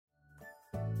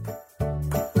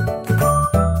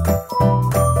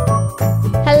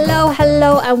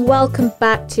Hello and welcome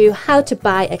back to How to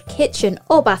Buy a Kitchen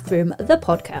or Bathroom, the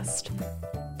podcast.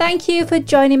 Thank you for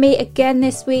joining me again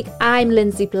this week. I'm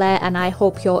Lindsay Blair and I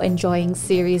hope you're enjoying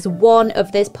series 1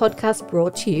 of this podcast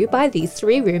brought to you by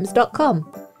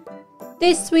these3rooms.com.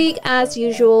 This week, as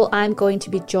usual, I'm going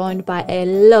to be joined by a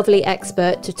lovely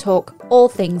expert to talk all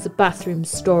things bathroom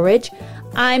storage.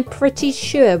 I'm pretty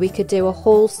sure we could do a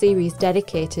whole series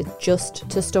dedicated just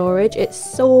to storage. It's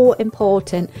so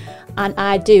important and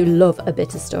I do love a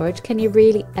bit of storage. Can you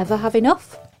really ever have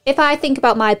enough? If I think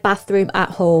about my bathroom at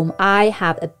home, I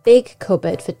have a big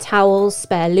cupboard for towels,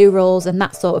 spare loo rolls and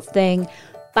that sort of thing,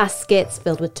 baskets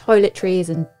filled with toiletries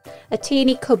and a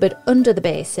teeny cupboard under the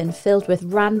basin filled with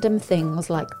random things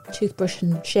like toothbrush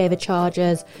and shaver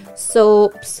chargers,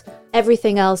 soaps,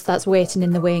 everything else that's waiting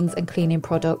in the wings and cleaning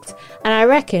products. And I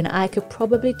reckon I could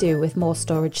probably do with more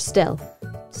storage still.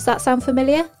 Does that sound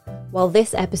familiar? Well,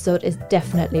 this episode is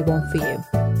definitely one for you.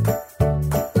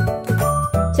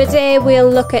 Today we'll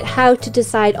look at how to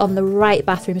decide on the right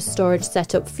bathroom storage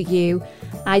setup for you,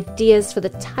 ideas for the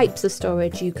types of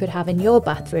storage you could have in your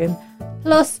bathroom,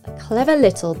 plus clever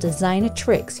little designer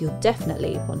tricks you'll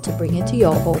definitely want to bring into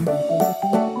your home.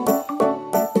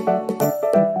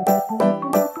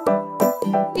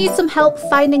 Need some help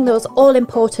finding those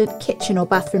all-important kitchen or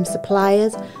bathroom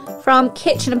suppliers? From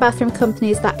kitchen and bathroom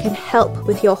companies that can help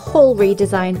with your whole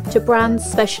redesign to brands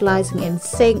specialising in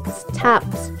sinks,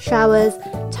 taps, showers,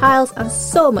 tiles and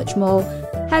so much more,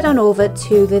 head on over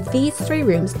to the These 3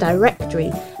 Rooms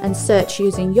directory and search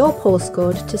using your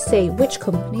postcode to see which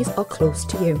companies are close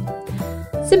to you.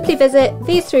 Simply visit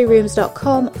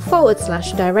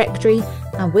these3rooms.com/directory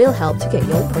and we'll help to get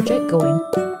your project going.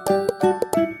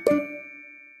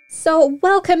 So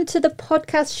welcome to the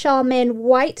podcast, Charmaine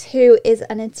White, who is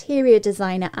an interior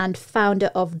designer and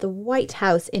founder of the White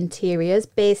House Interiors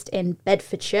based in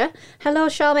Bedfordshire. Hello,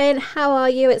 Charmaine. How are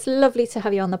you? It's lovely to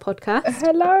have you on the podcast.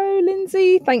 Hello,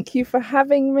 Lindsay. Thank you for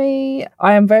having me.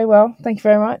 I am very well. Thank you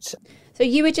very much. So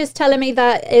you were just telling me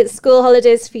that it's school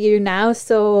holidays for you now,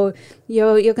 so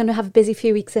you're going to have a busy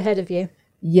few weeks ahead of you.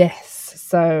 Yes.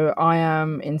 So I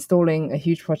am installing a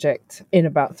huge project in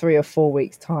about 3 or 4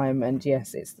 weeks' time. And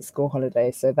yes, it's the school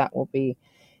holidays. So that will be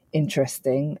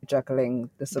interesting, juggling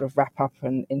the sort of wrap up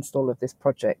and install of this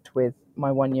project with my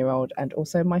 1-year-old and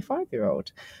also my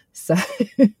 5-year-old. So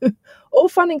all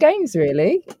fun and games,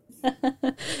 really.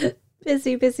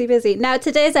 Busy. Now,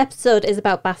 today's episode is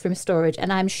about bathroom storage,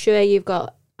 and I'm sure you've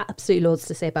got absolutely loads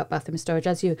to say about bathroom storage.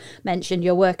 As you mentioned,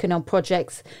 you're working on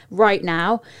projects right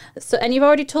now. And you've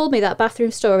already told me that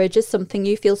bathroom storage is something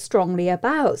you feel strongly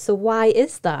about. So why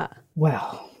is that?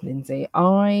 Well, Lindsay,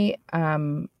 I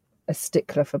am a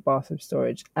stickler for bathroom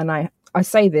storage. And I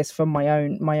say this from my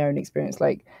own experience.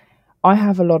 Like, I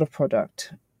have a lot of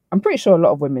product. I'm pretty sure a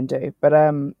lot of women do, but I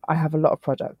have a lot of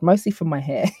product, mostly for my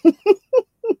hair.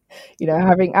 You know,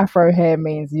 having afro hair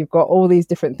means you've got all these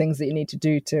different things that you need to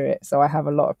do to it. So I have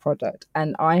a lot of product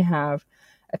and I have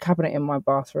a cabinet in my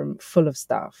bathroom full of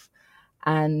stuff.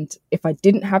 And if I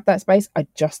didn't have that space, I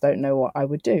just don't know what I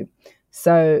would do.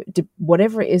 So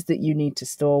whatever it is that you need to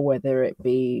store, whether it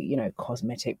be, you know,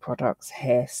 cosmetic products,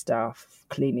 hair stuff,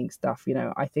 cleaning stuff, you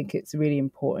know, I think it's really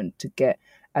important to get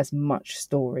as much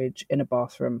storage in a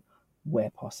bathroom where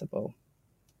possible.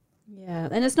 Yeah,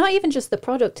 and it's not even just the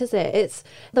product, is it? It's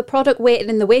the product waiting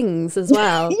in the wings as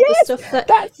well. Yes, the stuff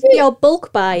that's you're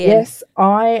bulk buying. Yes,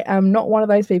 I am not one of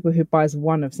those people who buys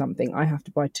one of something. I have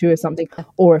to buy 2 of something.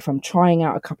 Or if I'm trying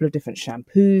out a couple of different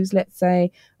shampoos, let's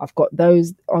say, I've got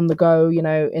those on the go, you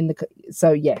know,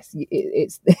 so yes,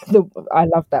 it's I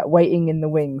love that, waiting in the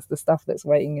wings, the stuff that's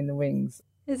waiting in the wings.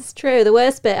 It's true. The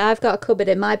worst bit, I've got a cupboard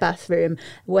in my bathroom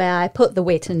where I put the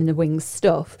waiting in the wings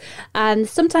stuff. And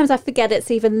sometimes I forget it's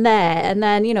even there. And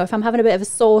then, you know, if I'm having a bit of a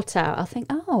sort out, I'll think,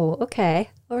 oh, okay,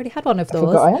 I already had one of those. I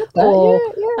forgot I had that. Or,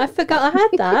 yeah. I forgot I had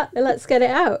that. Let's get it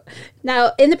out.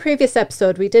 Now, in the previous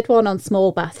episode, we did one on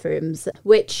small bathrooms,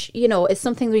 which, you know, is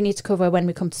something we need to cover when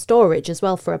we come to storage as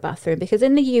well for a bathroom. Because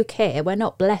in the UK, we're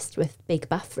not blessed with big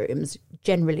bathrooms,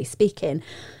 generally speaking.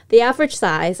 The average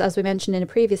size, as we mentioned in a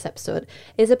previous episode,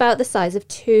 is about the size of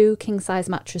 2 king-size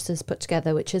mattresses put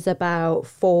together, which is about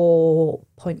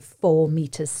 4.4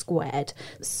 meters squared.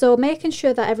 So making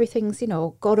sure that everything's, you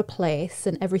know, got a place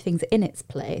and everything's in its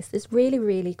place is really,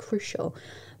 really crucial.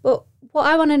 But what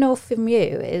I want to know from you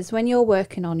is when you're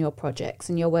working on your projects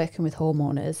and you're working with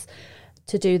homeowners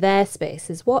to do their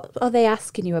spaces, what are they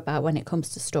asking you about when it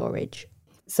comes to storage?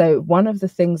 So one of the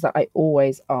things that I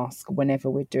always ask whenever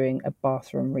we're doing a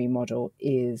bathroom remodel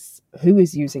is who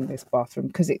is using this bathroom?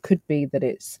 Because it could be that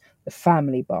it's the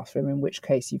family bathroom, in which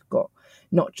case you've got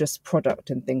not just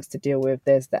product and things to deal with.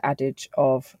 There's the adage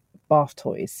of bath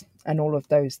toys and all of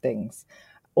those things.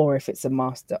 Or if it's a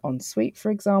master ensuite,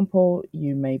 for example,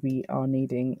 you maybe are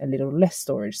needing a little less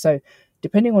storage. So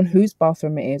depending on whose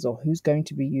bathroom it is or who's going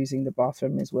to be using the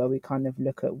bathroom is where we kind of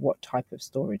look at what type of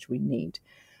storage we need.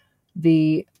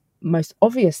 The most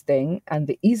obvious thing and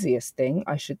the easiest thing,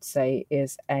 I should say,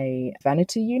 is a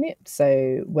vanity unit.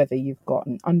 So whether you've got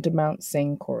an undermount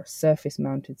sink or a surface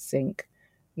mounted sink,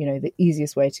 the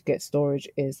easiest way to get storage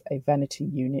is a vanity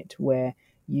unit where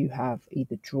you have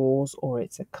either drawers or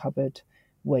it's a cupboard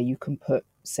where you can put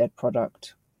said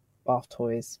product, bath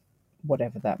toys,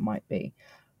 whatever that might be.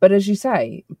 But as you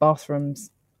say, bathrooms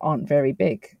aren't very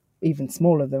big, even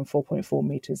smaller than 4.4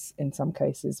 meters in some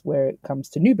cases where it comes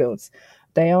to new builds.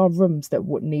 They are rooms that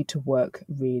would need to work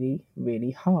really,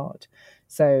 really hard.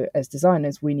 So as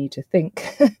designers, we need to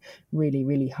think really,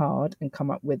 really hard and come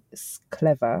up with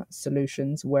clever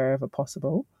solutions wherever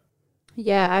possible.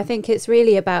 Yeah, I think it's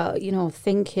really about,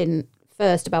 thinking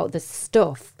first about the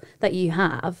stuff that you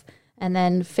have and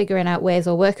then figuring out ways,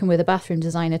 or working with a bathroom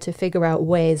designer to figure out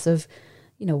ways of,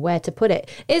 where to put it.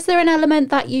 Is there an element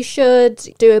that you should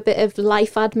do a bit of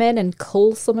life admin and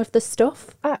cull some of the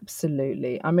stuff?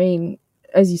 Absolutely. I mean,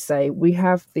 as you say, we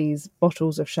have these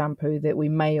bottles of shampoo that we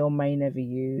may or may never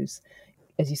use.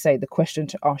 As you say, the question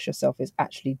to ask yourself is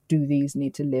actually, do these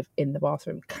need to live in the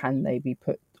bathroom? Can they be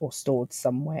put or stored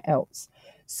somewhere else?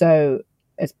 So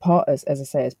as part of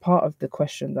the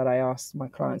question that I ask my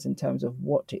clients in terms of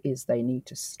what it is they need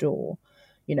to store,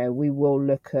 we will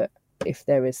look at if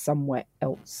there is somewhere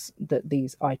else that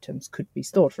these items could be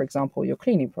stored. For example, your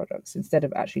cleaning products, instead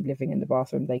of actually living in the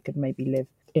bathroom, they could maybe live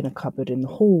in a cupboard in the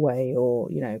hallway or,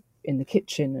 in the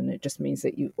kitchen. And it just means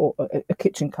that or a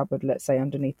kitchen cupboard, let's say,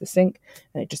 underneath the sink.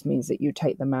 And it just means that you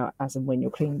take them out as and when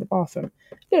you're cleaning the bathroom.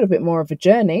 A little bit more of a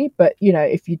journey, but,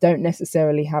 if you don't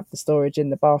necessarily have the storage in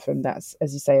the bathroom, that's,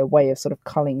 as you say, a way of sort of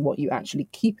culling what you actually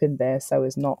keep in there so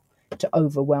as not to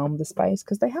overwhelm the space,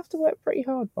 because they have to work pretty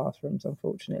hard, bathrooms,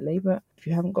 unfortunately. But if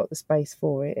you haven't got the space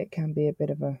for it, it can be a bit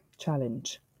of a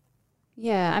challenge.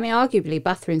 Yeah, I mean, arguably,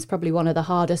 bathroom's probably one of the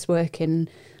hardest working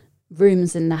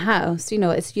rooms in the house.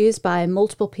 It's used by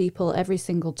multiple people every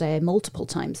single day, multiple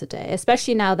times a day,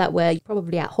 especially now that we're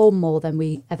probably at home more than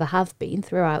we ever have been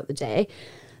throughout the day.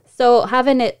 So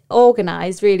having it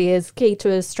organised really is key to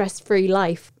a stress-free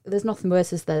life. There's nothing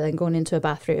worse is there than going into a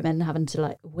bathroom and having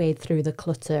to wade through the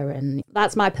clutter. And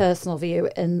that's my personal view.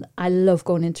 And I love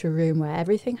going into a room where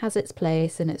everything has its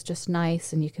place and it's just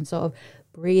nice and you can sort of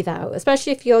breathe out,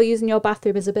 especially if you're using your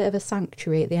bathroom as a bit of a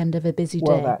sanctuary at the end of a busy day.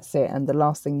 Well, that's it. And the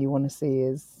last thing you want to see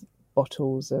is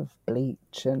bottles of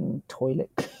bleach and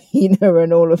toilet cleaner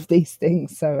and all of these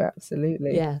things. So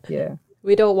absolutely. Yeah.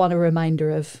 We don't want a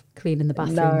reminder of cleaning the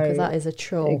bathroom because that is a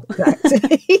chore.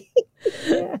 Exactly.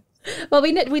 Yeah. Well,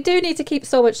 we do need to keep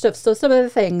so much stuff. So some of the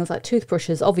things like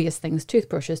toothbrushes, obvious things,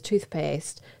 toothbrushes,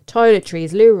 toothpaste,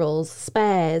 toiletries, loo rolls,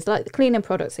 spares, like the cleaning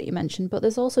products that you mentioned. But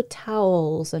there's also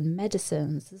towels and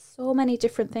medicines. There's so many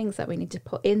different things that we need to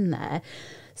put in there.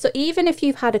 So even if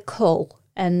you've had a cull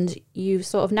and you've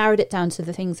sort of narrowed it down to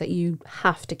the things that you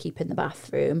have to keep in the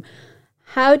bathroom,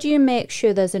 how do you make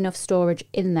sure there's enough storage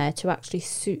in there to actually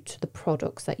suit the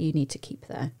products that you need to keep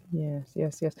there? Yes.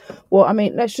 Well, I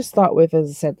mean, let's just start with, as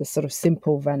I said, the sort of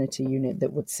simple vanity unit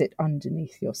that would sit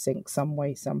underneath your sink some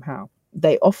way, somehow.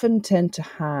 They often tend to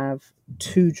have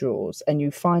 2 drawers, and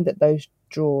you find that those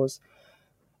drawers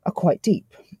are quite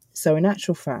deep. So in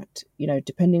actual fact,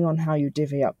 depending on how you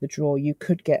divvy up the drawer, you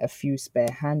could get a few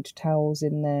spare hand towels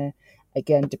in there.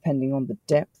 Again, depending on the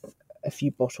depth, a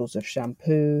few bottles of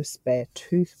shampoo, spare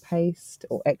toothpaste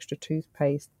or extra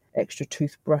toothpaste, extra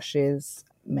toothbrushes,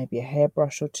 maybe a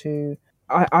hairbrush or 2.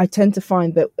 I tend to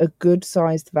find that a good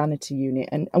sized vanity unit,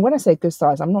 and when I say good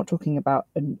size, I'm not talking about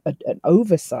an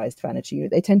oversized vanity unit.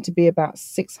 They tend to be about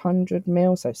 600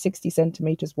 mil, so 60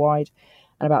 centimeters wide,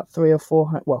 and about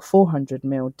 400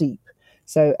 mil deep.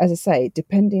 So as I say,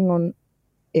 depending on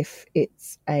if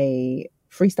it's a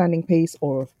freestanding piece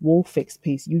or a wall fixed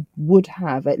piece, you would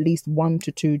have at least 1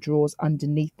 to 2 drawers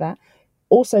underneath that.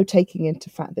 Also taking into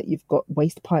fact that you've got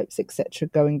waste pipes, etc.,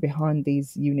 going behind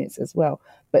these units as well.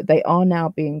 But they are now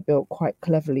being built quite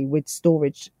cleverly with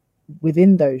storage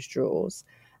within those drawers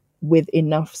with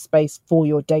enough space for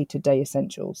your day-to-day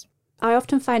essentials. I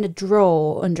often find a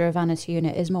drawer under a vanity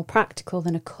unit is more practical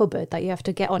than a cupboard that you have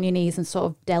to get on your knees and sort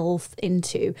of delve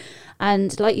into.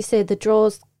 And like you said, the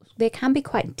drawers, they can be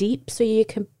quite deep, so you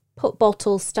can put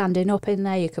bottles standing up in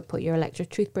there. You could put your electric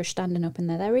toothbrush standing up in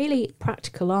there. They're really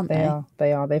practical, aren't they?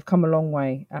 They are. They've come a long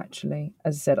way, actually.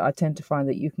 As I said, I tend to find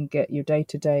that you can get your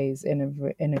day-to-days in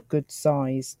a good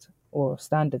sized or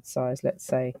standard size, let's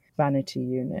say, vanity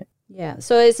unit. Yeah.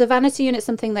 So is a vanity unit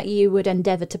something that you would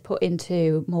endeavour to put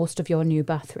into most of your new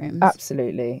bathrooms?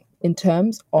 Absolutely. In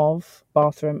terms of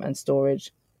bathroom and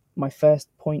storage, my first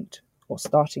point or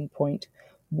starting point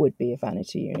would be a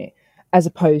vanity unit, as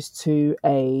opposed to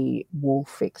a wall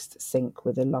fixed sink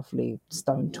with a lovely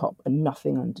stone top and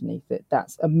nothing underneath it.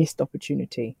 That's a missed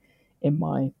opportunity in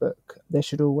my book. There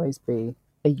should always be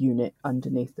a unit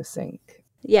underneath the sink.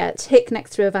 Yeah, tick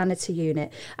next to a vanity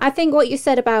unit. I think what you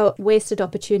said about wasted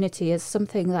opportunity is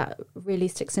something that really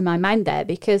sticks in my mind there,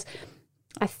 because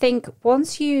I think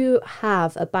once you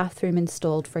have a bathroom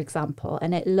installed, for example,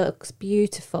 and it looks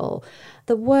beautiful,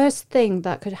 the worst thing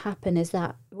that could happen is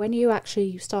that when you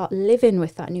actually start living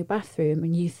with that new bathroom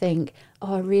and you think,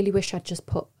 oh, I really wish I'd just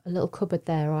put a little cupboard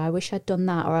there, or I wish I'd done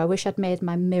that, or I wish I'd made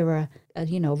my mirror,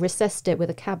 recessed it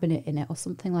with a cabinet in it or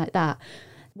something like that.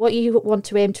 What you want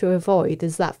to aim to avoid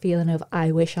is that feeling of,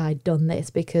 I wish I'd done this,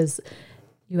 because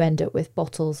you end up with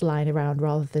bottles lying around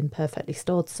rather than perfectly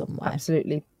stored somewhere.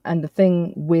 Absolutely. And the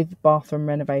thing with bathroom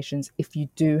renovations, if you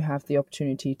do have the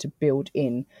opportunity to build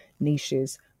in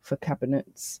niches for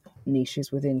cabinets,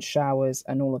 niches within showers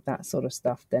and all of that sort of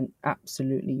stuff, then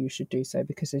absolutely you should do so.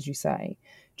 Because as you say,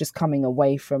 just coming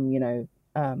away from,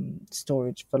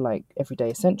 storage for like everyday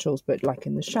essentials, but like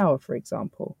in the shower, for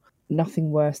example,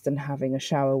 nothing worse than having a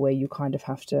shower where you kind of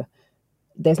have to,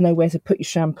 there's nowhere to put your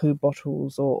shampoo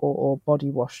bottles or body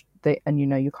wash, and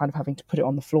you're kind of having to put it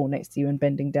on the floor next to you and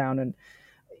bending down, and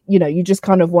you just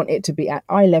kind of want it to be at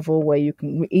eye level where you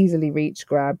can easily reach,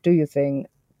 grab, do your thing,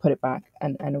 put it back,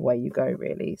 and away you go,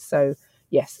 really. So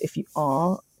yes, if you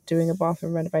are doing a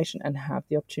bathroom renovation and have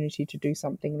the opportunity to do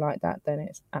something like that, then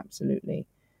it's absolutely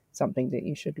something that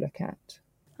you should look at.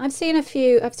 I've seen a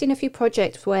few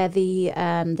projects where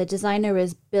the designer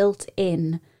has built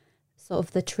in sort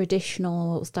of the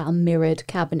traditional style mirrored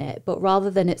cabinet, but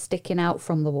rather than it sticking out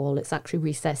from the wall, it's actually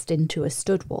recessed into a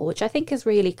stud wall, which I think is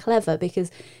really clever, because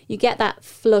you get that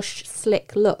flush,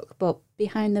 slick look, but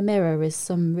behind the mirror is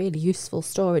some really useful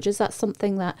storage. Is that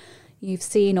something that you've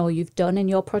seen or you've done in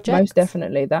your project? Most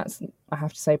definitely. That's, I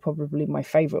have to say, probably my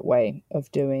favourite way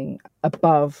of doing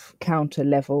above counter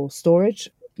level storage.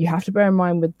 You have to bear in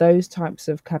mind with those types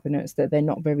of cabinets that they're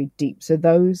not very deep. So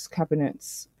those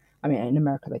cabinets, I mean, in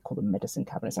America, they call them medicine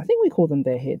cabinets. I think we call them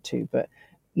there here too. But,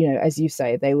 as you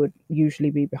say, they would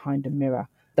usually be behind a mirror.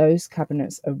 Those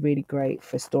cabinets are really great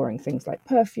for storing things like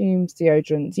perfumes,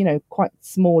 deodorants, quite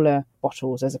smaller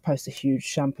bottles as opposed to huge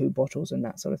shampoo bottles and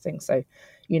that sort of thing. So,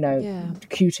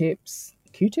 Q-tips,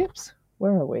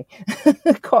 where are we?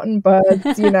 Cotton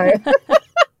buds,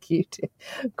 Q-tip,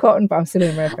 cotton buds. I'm still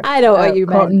in America. I know what you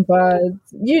meant. Cotton buds,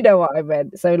 you know what I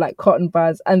meant. So like cotton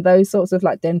buds and those sorts of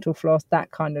like dental floss,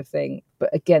 that kind of thing.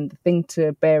 But again, the thing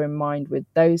to bear in mind with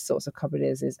those sorts of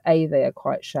cupboards is they are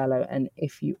quite shallow, and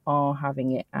if you are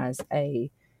having it as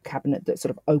a cabinet that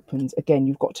sort of opens, again,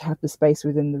 you've got to have the space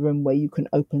within the room where you can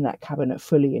open that cabinet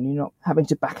fully, and you're not having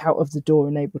to back out of the door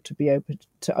and able to be able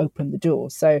to open the door.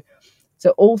 So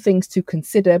all things to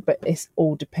consider, but it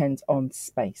all depends on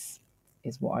space,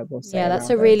 is what I will say. Yeah,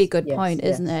 that's a really good point,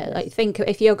 isn't it? Yes. Like, think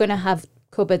if you're going to have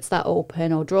cupboards that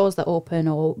open, or drawers that open,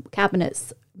 or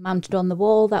cabinets mounted on the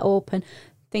wall that open,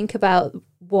 think about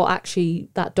what actually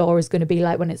that door is going to be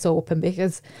like when it's open,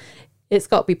 because it's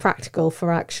got to be practical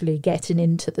for actually getting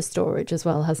into the storage as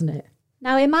well, hasn't it?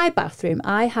 Now, in my bathroom,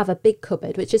 I have a big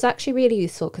cupboard, which is actually really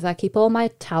useful because I keep all my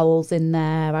towels in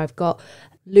there. I've got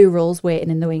loo rolls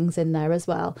waiting in the wings in there as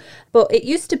well. But it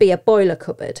used to be a boiler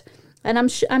cupboard. And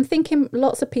I'm thinking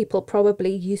lots of people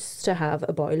probably used to have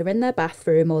a boiler in their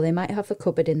bathroom, or they might have a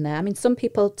cupboard in there. I mean, some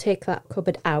people take that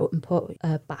cupboard out and put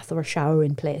a bath or a shower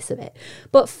in place of it.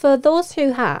 But for those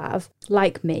who have,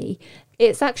 like me,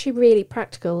 it's actually really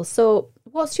practical. So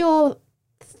what's your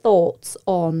thoughts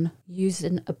on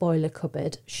using a boiler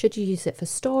cupboard? Should you use it for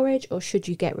storage, or should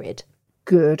you get rid?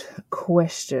 Good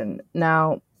question.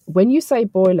 Now, when you say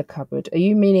boiler cupboard, are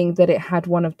you meaning that it had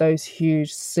one of those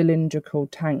huge cylindrical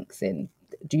tanks in?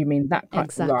 Do you mean that kind?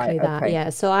 Exactly, right, that, okay. Yeah.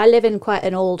 So I live in quite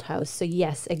an old house, so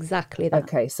yes, exactly that.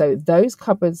 Okay, so those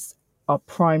cupboards are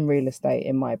prime real estate,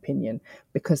 in my opinion,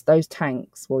 because those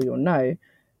tanks, well, you'll know,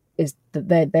 is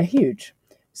that they're huge.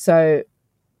 So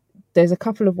there's a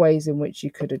couple of ways in which you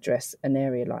could address an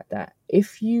area like that.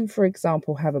 If you, for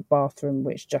example, have a bathroom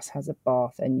which just has a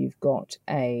bath, and you've got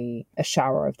a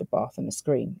shower over the bath and a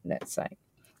screen, let's say,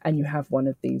 and you have one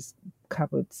of these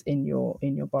cupboards in your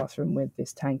bathroom with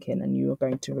this tank in, and you are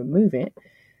going to remove it,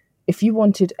 if you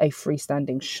wanted a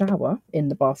freestanding shower in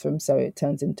the bathroom, so it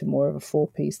turns into more of a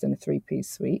 4-piece than a 3-piece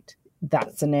suite,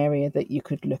 that's an area that you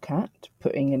could look at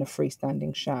putting in a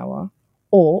freestanding shower.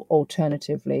 Or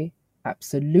alternatively,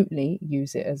 absolutely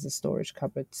use it as a storage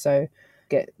cupboard. So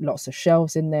get lots of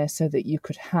shelves in there so that you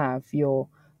could have your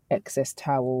excess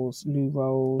towels, loo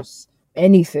rolls,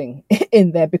 anything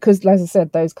in there, because as I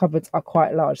said, those cupboards are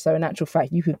quite large. So in actual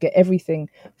fact, you could get everything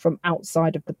from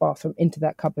outside of the bathroom into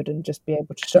that cupboard and just be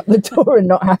able to shut the door and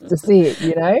not have to see it,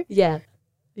 you know?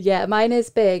 Yeah, mine is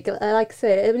big. Like I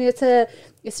say, I mean,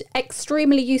 it's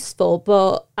extremely useful,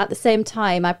 but at the same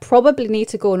time, I probably need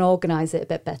to go and organise it a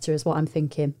bit better, is what I'm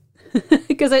thinking.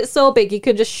 Because it's so big, you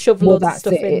can just shove loads of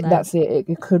stuff in there. That's it.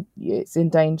 It's in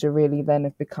danger really then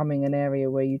of becoming an area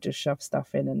where you just shove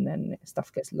stuff in and then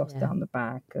stuff gets lost down the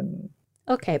back. And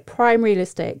okay, prime real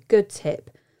estate, good tip.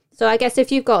 So I guess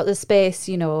if you've got the space,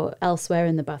 you know, elsewhere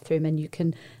in the bathroom and you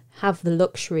can have the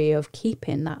luxury of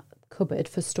keeping that cupboard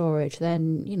for storage,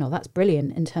 then, you know, that's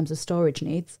brilliant in terms of storage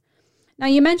needs. Now,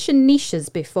 you mentioned niches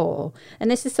before, and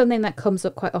this is something that comes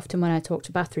up quite often when I talk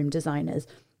to bathroom designers.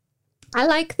 I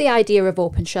like the idea of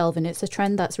open shelving. It's a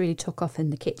trend that's really took off in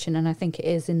the kitchen, and I think it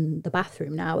is in the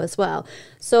bathroom now as well.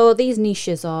 So these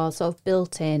niches are sort of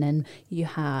built in, and you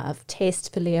have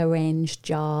tastefully arranged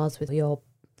jars with your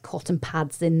cotton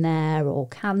pads in there, or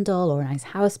candle, or a nice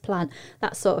house plant,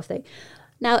 that sort of thing.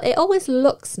 Now, it always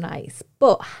looks nice,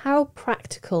 but how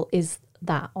practical is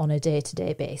that on a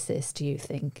day-to-day basis, do you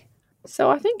think?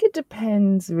 So I think it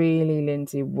depends really,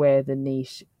 Lindsay, where the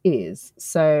niche is.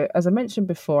 So as I mentioned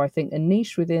before, I think a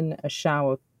niche within a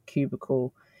shower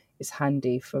cubicle is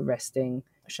handy for resting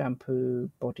shampoo,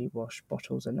 body wash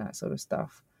bottles and that sort of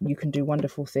stuff. You can do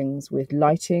wonderful things with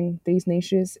lighting these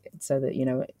niches so that, you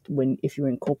know, if you're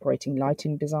incorporating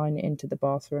lighting design into the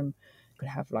bathroom, you could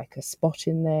have like a spot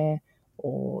in there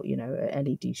or, you know, an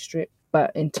LED strip.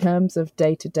 But in terms of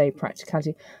day-to-day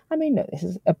practicality, I mean, look, this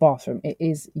is a bathroom. It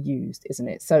is used, isn't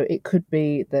it? So it could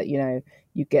be that, you know,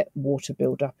 you get water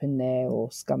build up in there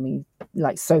or scummy,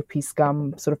 like soapy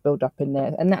scum sort of build up in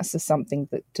there. And that's just something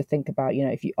that to think about, you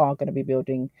know, if you are going to be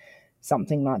building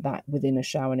something like that within a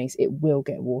shower niche, it will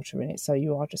get water in it. So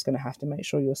you are just going to have to make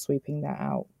sure you're sweeping that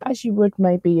out. As you would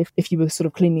maybe if you were sort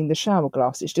of cleaning the shower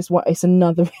glass. It's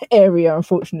another area,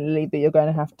 unfortunately, that you're going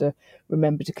to have to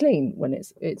remember to clean when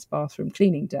it's bathroom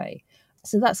cleaning day.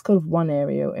 So that's kind of one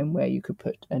area in where you could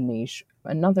put a niche.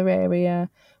 Another area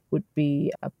would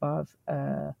be above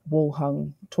a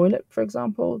wall-hung toilet, for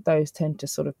example. Those tend to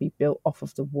sort of be built off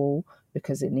of the wall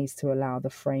because it needs to allow the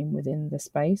frame within the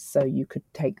space. So you could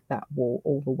take that wall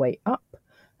all the way up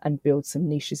and build some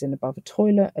niches in above a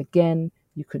toilet. Again,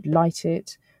 you could light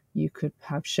it. You could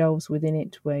have shelves within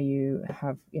it where you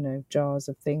have, you know, jars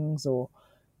of things or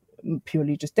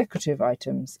purely just decorative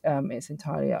items. It's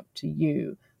entirely up to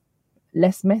you.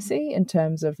 Less messy in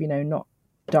terms of, you know, not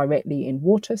directly in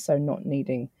water, so not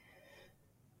needing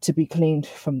to be cleaned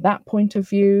from that point of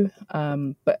view,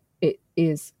 but it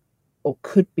is or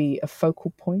could be a focal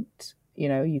point. You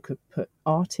know, you could put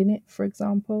art in it, for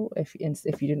example. If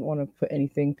you didn't want to put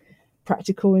anything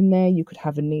practical in there, you could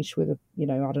have a niche with a, you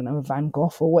know, I don't know, a Van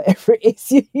Gogh or whatever it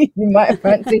is you might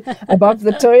fancy above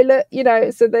the toilet, you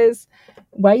know. So there's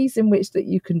ways in which that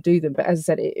you can do them, but as I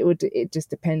said, it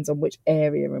just depends on which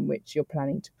area in which you're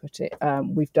planning to put it.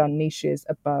 We've done niches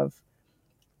above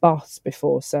baths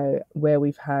before, so where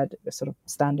we've had a sort of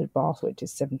standard bath which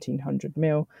is 1700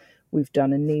 ml, we've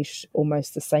done a niche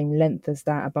almost the same length as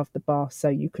that above the bath, so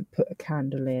you could put a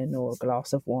candle in or a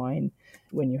glass of wine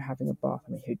when you're having a bath.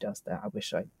 I mean, who does that? I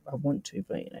wish I want to,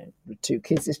 but, you know, with 2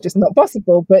 kids it's just not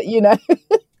possible, but, you know.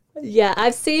 Yeah,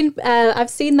 I've seen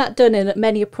that done in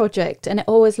many a project and it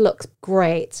always looks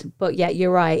great. But yeah,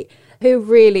 you're right. Who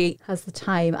really has the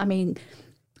time? I mean,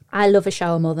 I love a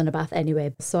shower more than a bath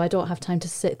anyway, so I don't have time to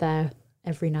sit there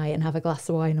every night and have a glass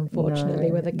of wine,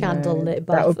 unfortunately, with a candle lit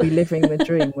bath. That would be living the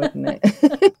dream, wouldn't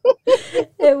it?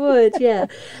 It would, yeah.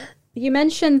 You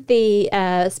mentioned the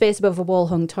space above a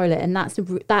wall-hung toilet, and I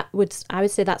would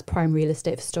say that's prime real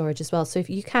estate for storage as well. So if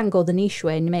you can go the niche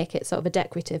way and make it sort of a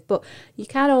decorative, but you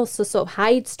can also sort of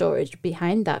hide storage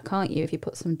behind that, can't you? If you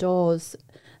put some doors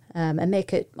and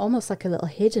make it almost like a little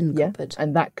hidden cupboard.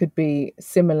 And that could be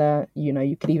similar. You know,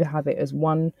 you could either have it as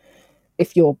one.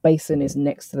 If your basin is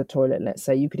next to the toilet, let's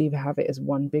say, you could either have it as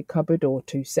one big cupboard or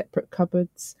 2 separate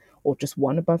cupboards, or just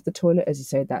one above the toilet. As you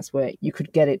say, that's where you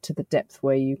could get it to the depth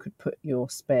where you could put your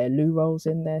spare loo rolls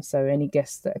in there. So any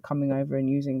guests that are coming over and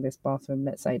using this bathroom,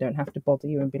 let's say, don't have to bother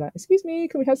you and be like, excuse me,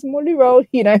 can we have some more loo roll?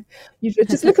 You know, you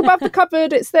just look above the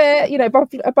cupboard. It's there, you know, above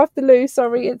the loo.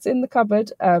 Sorry, it's in the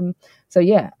cupboard. So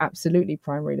yeah, absolutely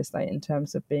prime real estate in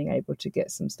terms of being able to get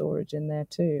some storage in there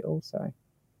too also.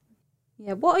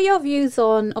 Yeah, what are your views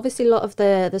on, obviously a lot of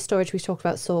the storage we've talked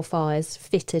about so far is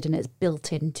fitted and it's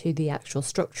built into the actual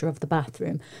structure of the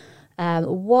bathroom.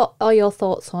 What are your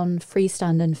thoughts on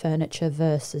freestanding furniture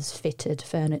versus fitted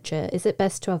furniture? Is it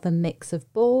best to have a mix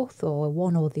of both or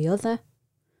one or the other?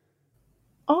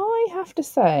 I have to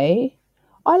say,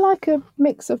 I like a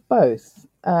mix of both.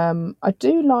 I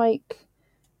do like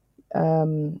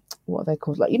what are they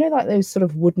called? Like, you know, like those sort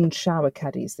of wooden shower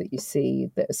caddies that you see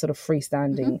that are sort of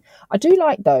freestanding. I do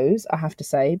like those, I have to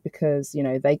say, because, you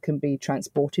know, they can be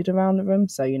transported around the room.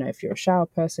 So, you know, if you're a shower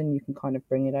person, you can kind of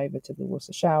bring it over to the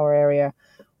water shower area.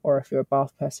 Or if you're a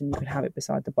bath person, you can have it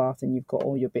beside the bath and you've got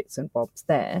all your bits and bobs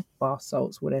there, bath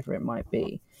salts, whatever it might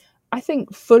be. I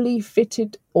think fully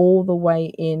fitted all the way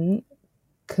in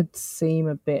could seem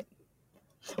a bit,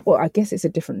 well, I guess it's a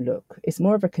different look. It's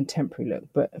more of a contemporary look,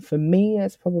 but for me,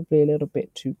 it's probably a little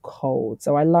bit too cold.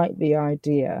 So I like the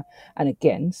idea, and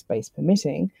again, space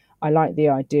permitting, I like the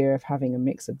idea of having a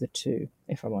mix of the two,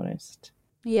 if I'm honest.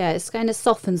 Yeah, it kind of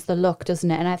softens the look, doesn't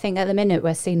it? And I think at the minute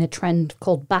we're seeing a trend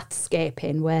called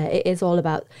bathscaping, where it is all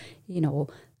about, you know,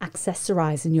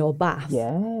 accessorizing your bath.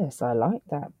 Yes, I like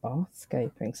that,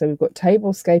 bathscaping. So we've got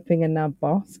tablescaping and now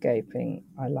bathscaping.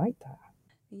 I like that.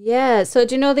 Yeah, so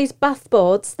do you know these bath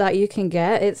boards that you can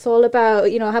get? It's all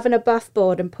about, you know, having a bath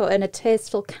board and putting a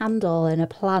tasteful candle and a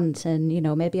plant and, you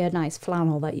know, maybe a nice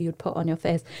flannel that you'd put on your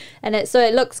face. And so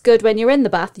it looks good when you're in the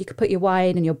bath. You could put your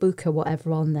wine and your book or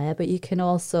whatever on there, but you can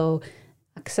also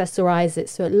accessorize it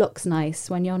so it looks nice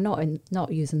when you're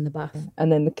not using the bath.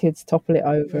 And then the kids topple it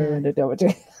over and they don't do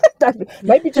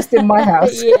maybe just in my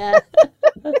house. Yeah.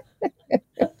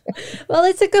 Well,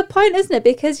 it's a good point, isn't it?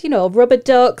 Because, you know, rubber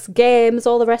ducks, games,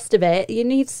 all the rest of it, you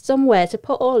need somewhere to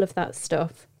put all of that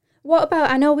stuff. What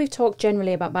about, I know we've talked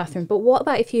generally about bathrooms, but what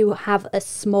about if you have a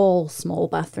small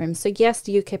bathroom? So yes,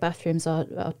 the UK bathrooms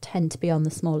tend to be on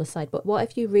the smaller side, but what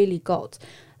if you really got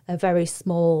a very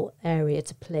small area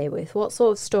to play with? What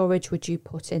sort of storage would you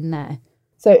put in there?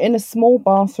 So in a small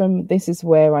bathroom, this is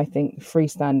where I think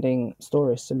freestanding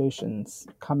storage solutions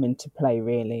come into play,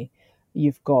 really.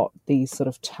 You've got these sort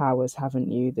of towers,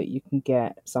 haven't you, that you can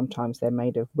get. Sometimes they're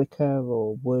made of wicker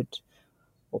or wood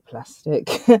or plastic,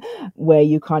 where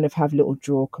you kind of have little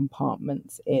drawer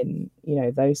compartments in, you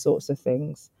know, those sorts of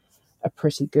things are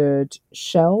pretty good.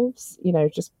 Shelves, you know,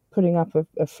 just putting up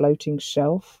a floating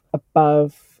shelf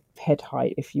above head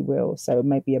height, if you will. So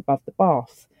maybe above the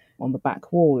bath on the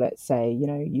back wall, let's say, you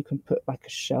know, you can put like a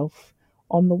shelf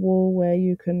on the wall where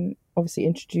you can obviously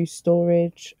introduce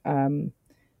storage.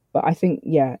 But I think,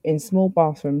 yeah, in small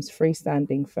bathrooms,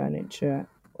 freestanding furniture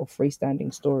or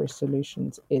freestanding storage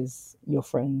solutions is your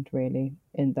friend, really,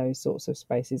 in those sorts of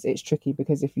spaces. It's tricky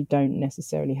because if you don't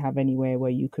necessarily have anywhere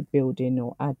where you could build in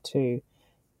or add to,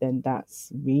 then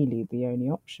that's really the only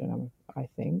option, I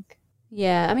think.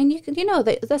 Yeah, I mean, you know,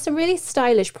 there's some really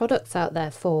stylish products out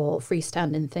there for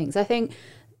freestanding things. I think,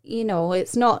 you know,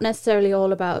 it's not necessarily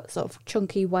all about sort of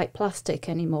chunky white plastic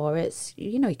anymore. It's,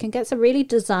 you know, you can get some really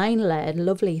design-led,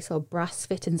 lovely sort of brass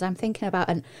fittings. I'm thinking about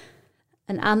an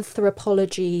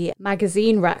Anthropologie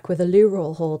magazine rack with a loo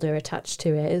roll holder attached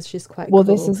to it. It's just quite cool.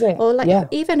 This is it. Or like yeah.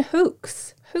 Even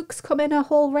hooks. Hooks come in a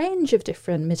whole range of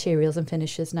different materials and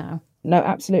finishes now. No,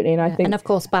 absolutely. And I think... And of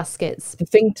course, baskets. The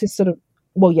thing to sort of...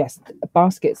 Well, yes,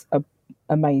 baskets are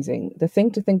amazing. The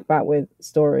thing to think about with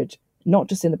storage, not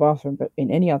just in the bathroom, but in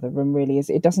any other room really, is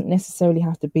it doesn't necessarily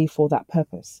have to be for that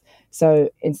purpose. So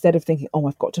instead of thinking, oh,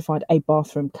 I've got to find a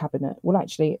bathroom cabinet, well,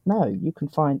 actually, no, you can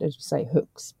find, as you say,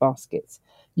 hooks, baskets.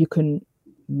 You can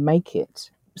make it,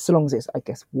 so long as it's, I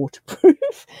guess,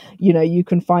 waterproof, you know, you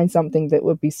can find something that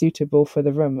would be suitable for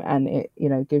the room, and it, you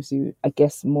know, gives you, I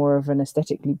guess, more of an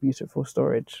aesthetically beautiful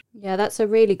storage. Yeah, that's a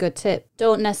really good tip.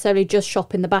 Don't necessarily just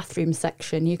shop in the bathroom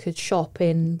section. You could shop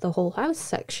in the whole house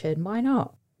section. Why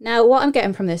not? Now, what I'm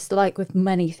getting from this, like with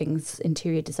many things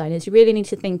interior design, is you really need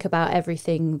to think about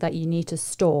everything that you need to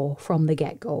store from the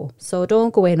get-go. So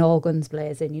don't go in all guns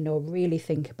blazing, you know, really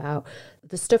think about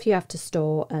the stuff you have to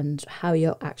store and how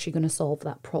you're actually going to solve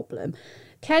that problem.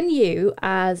 Can you,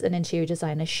 as an interior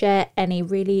designer, share any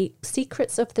really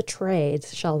secrets of the trade,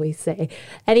 shall we say?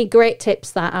 Any great tips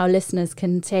that our listeners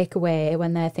can take away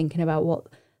when they're thinking about what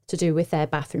to do with their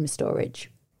bathroom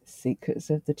storage? Secrets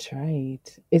of the trade.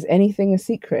 Is anything a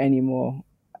secret anymore?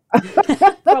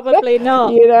 Probably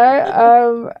not. You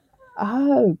know?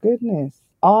 Oh, goodness.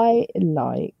 I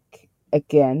like,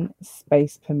 again,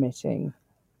 space permitting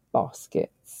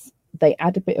baskets. They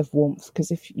add a bit of warmth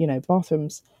because if, you know,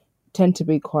 bathrooms tend to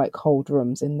be quite cold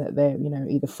rooms in that they're, you know,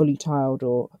 either fully tiled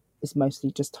or it's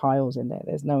mostly just tiles in there.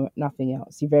 There's nothing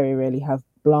else. You very rarely have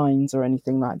blinds or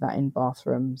anything like that in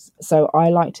bathrooms. So I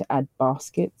like to add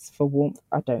baskets for warmth.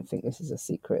 I don't think this is a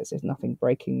secret. There's nothing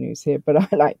breaking news here, but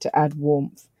I like to add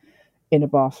warmth in a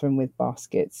bathroom with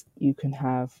baskets. You can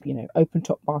have, open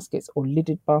top baskets or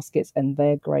lidded baskets, and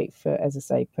they're great for, as I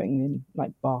say, putting in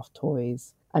like bath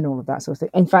toys and all of that sort of thing.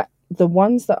 In fact, the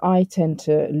ones that I tend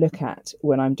to look at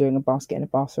when I'm doing a basket in a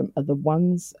bathroom are the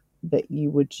ones that you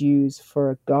would use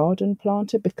for a garden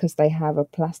planter, because they have a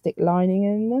plastic lining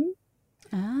in them.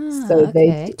 So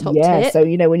tip. So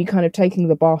when you're kind of taking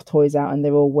the bath toys out and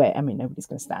they're all wet, I mean, nobody's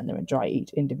going to stand there and dry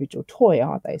each individual toy,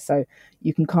 are they? So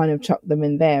you can kind of chuck them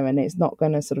in there, and it's not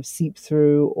going to sort of seep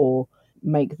through or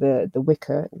make the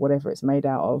wicker, whatever it's made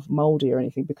out of, moldy or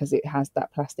anything, because it has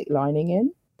that plastic lining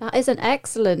in. That is an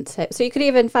excellent tip. So you could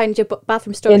even find your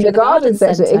bathroom storage in the garden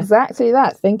centre. centre. Exactly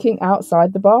that. Thinking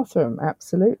outside the bathroom.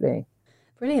 Absolutely.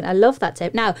 Brilliant. I love that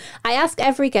tip. Now, I ask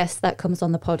every guest that comes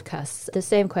on the podcast the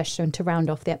same question to round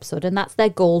off the episode, and that's their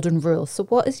golden rule. So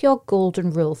what is your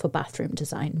golden rule for bathroom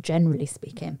design, generally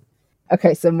speaking?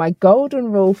 Okay, so my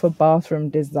golden rule for bathroom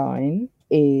design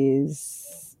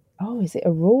is it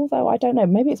a rule though? I don't know.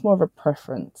 Maybe it's more of a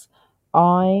preference.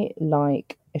 I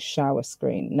like a shower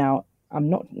screen. Now, I'm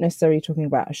not necessarily talking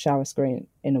about a shower screen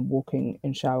in a walking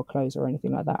in shower clothes or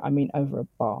anything like that. I mean over a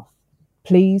bath.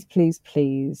 Please, please,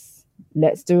 please,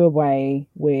 let's do away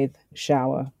with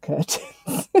shower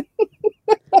curtains.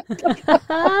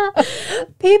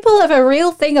 People have a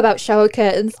real thing about shower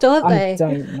curtains, don't they? I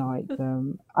don't like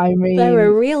them. I mean, they're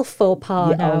a real faux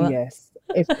pas now. Oh, yes.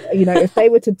 If they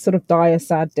were to sort of die a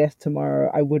sad death tomorrow,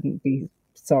 I wouldn't be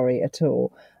sorry at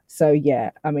all. So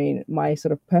yeah, I mean, my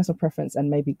sort of personal preference and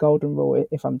maybe golden rule,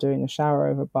 if I'm doing a shower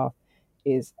over a bath,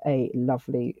 is a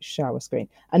lovely shower screen.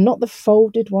 And not the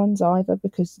folded ones either,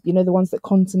 because, the ones that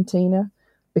concertina,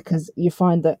 because you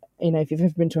find that, if you've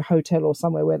ever been to a hotel or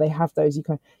somewhere where they have those, you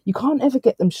can't ever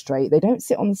get them straight. They don't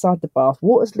sit on the side of the bath.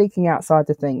 Water's leaking outside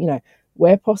the thing.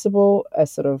 Where possible, a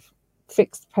sort of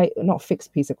not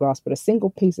fixed piece of glass, but a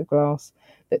single piece of glass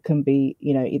that can be,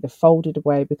 either folded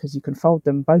away, because you can fold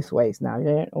them both ways now. You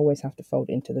don't always have to fold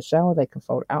into the shower. They can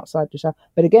fold outside the shower.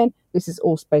 But again, this is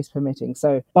all space permitting.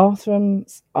 So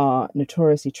bathrooms are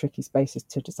notoriously tricky spaces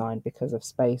to design because of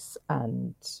space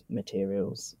and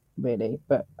materials, really.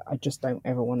 But I just don't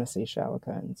ever want to see shower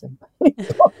curtains in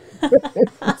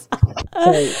bathrooms.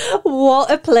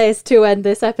 What a place to end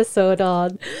this episode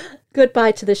on.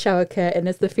 Goodbye to the shower curtain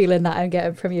is the feeling that I'm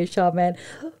getting from you, Charmaine.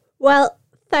 Well,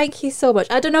 thank you so much.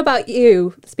 I don't know about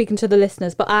you, speaking to the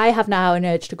listeners, but I have now an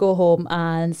urge to go home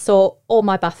and sort all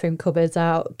my bathroom cupboards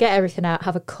out, get everything out,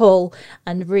 have a cull,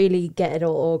 and really get it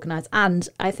all organised. And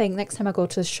I think next time I go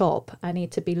to the shop, I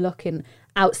need to be looking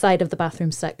outside of the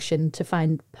bathroom section to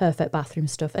find perfect bathroom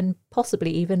stuff, and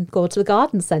possibly even go to the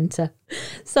garden centre.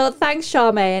 So thanks,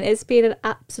 Charmaine. It's been an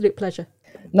absolute pleasure.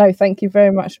 No, thank you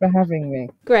very much for having me.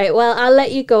 Great. Well, I'll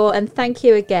let you go, and thank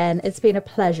you again. It's been a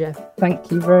pleasure. Thank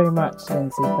you very much,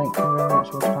 Lindsay. Thank you very much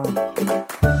for your time.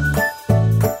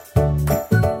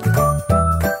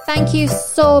 Thank you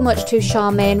so much to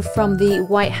Charmaine from the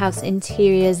White House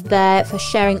Interiors there for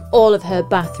sharing all of her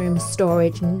bathroom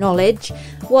storage knowledge.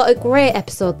 What a great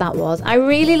episode that was. I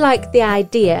really like the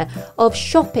idea of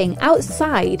shopping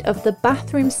outside of the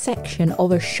bathroom section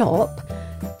of a shop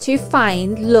to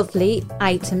find lovely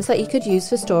items that you could use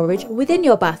for storage within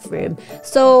your bathroom.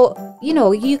 So,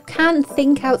 you can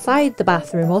think outside the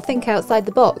bathroom or think outside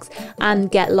the box and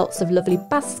get lots of lovely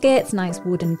baskets, nice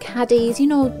wooden caddies,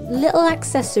 little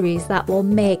accessories that will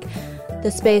make the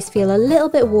space feel a little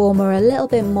bit warmer, a little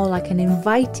bit more like an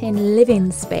inviting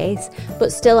living space,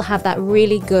 but still have that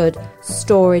really good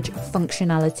storage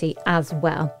functionality as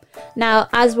well. Now,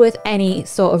 as with any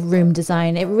sort of room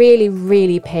design, it really,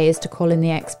 really pays to call in the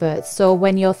experts. So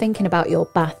when you're thinking about your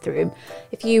bathroom,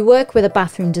 if you work with a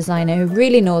bathroom designer who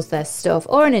really knows their stuff,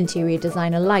 or an interior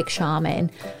designer like Charmaine,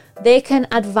 they can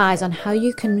advise on how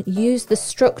you can use the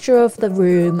structure of the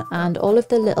room and all of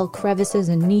the little crevices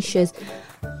and niches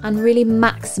and really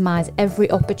maximise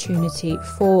every opportunity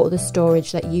for the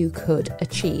storage that you could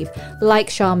achieve. Like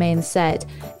Charmaine said,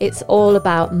 it's all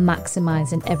about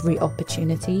maximising every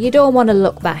opportunity. You don't want to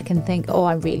look back and think, oh,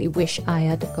 I really wish I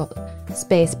had got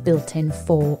space built in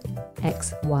for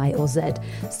X, Y or Z.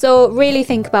 So really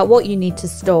think about what you need to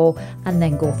store and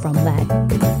then go from there.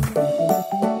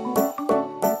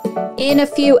 In a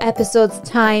few episodes'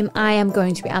 time, I am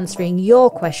going to be answering your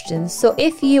questions. So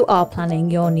if you are planning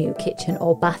your new kitchen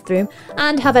or bathroom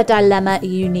and have a dilemma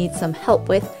you need some help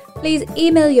with, please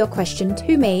email your question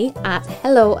to me at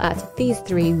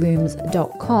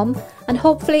hello@these3rooms.com and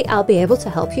hopefully I'll be able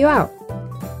to help you out.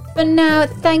 For now,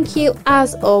 thank you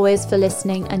as always for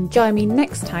listening, and join me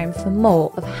next time for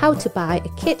more of How to Buy a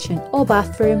Kitchen or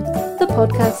Bathroom, the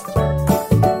podcast.